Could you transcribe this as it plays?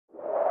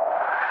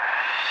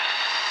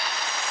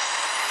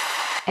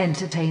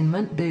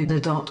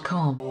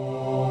entertainmentbuddha.com.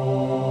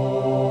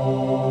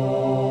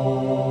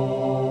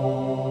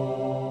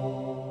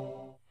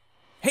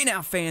 Hey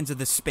now, fans of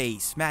the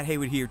space, Matt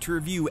Heywood here to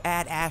review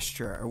Ad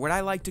Astra, or what I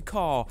like to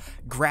call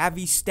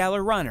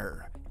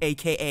Gravi-stellar-runner,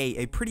 aka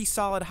a pretty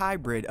solid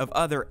hybrid of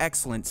other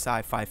excellent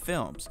sci-fi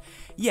films.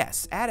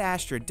 Yes, Ad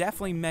Astra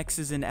definitely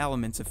mixes in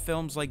elements of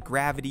films like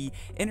Gravity,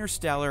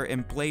 Interstellar,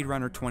 and Blade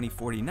Runner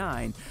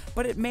 2049,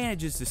 but it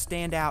manages to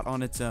stand out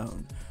on its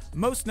own.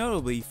 Most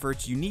notably for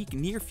its unique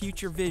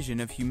near-future vision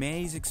of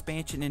humanity's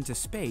expansion into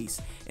space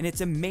and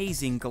its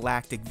amazing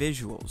galactic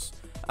visuals.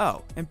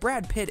 Oh, and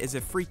Brad Pitt is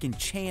a freaking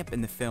champ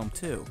in the film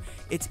too.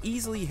 It's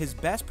easily his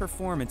best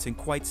performance in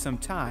quite some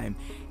time,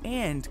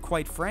 and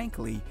quite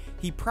frankly,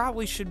 he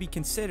probably should be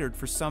considered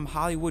for some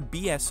Hollywood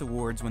BS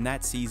awards when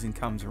that season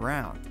comes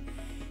around.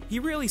 He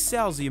really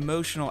sells the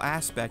emotional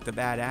aspect of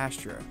Ad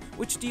Astra,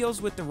 which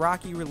deals with the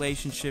rocky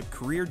relationship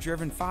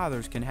career-driven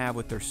fathers can have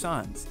with their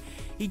sons.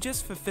 He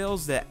just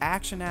fulfills the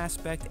action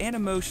aspect and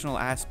emotional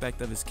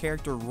aspect of his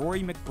character Roy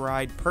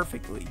McBride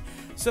perfectly,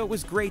 so it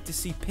was great to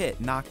see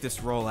Pitt knock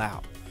this role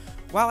out.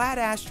 While Ad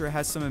Astra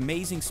has some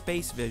amazing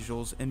space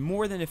visuals and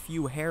more than a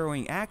few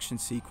harrowing action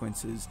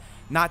sequences,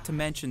 not to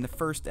mention the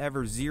first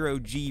ever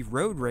zero-G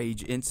road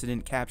rage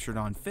incident captured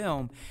on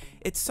film,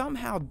 it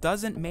somehow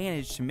doesn't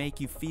manage to make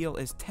you feel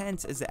as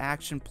tense as the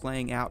action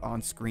playing out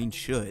on screen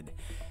should.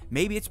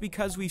 Maybe it's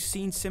because we've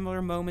seen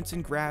similar moments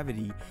in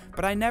Gravity,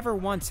 but I never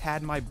once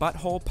had my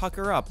butthole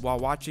pucker up while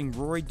watching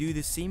Roy do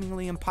the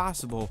seemingly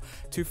impossible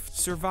to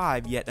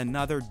survive yet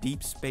another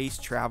deep space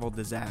travel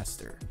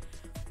disaster.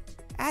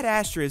 Ad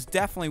Astra is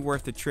definitely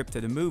worth a trip to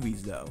the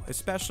movies though,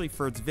 especially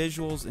for its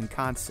visuals and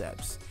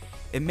concepts.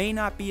 It may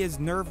not be as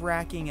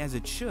nerve-wracking as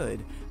it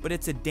should, but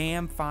it's a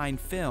damn fine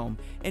film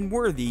and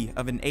worthy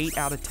of an 8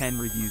 out of 10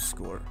 review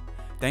score.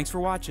 Thanks for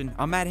watching.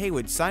 I'm Matt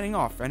Heywood signing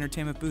off for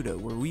Entertainment Buddha,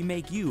 where we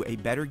make you a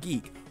better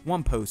geek,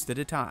 one post at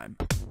a time.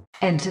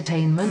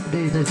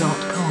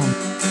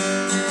 entertainmentbuddha.com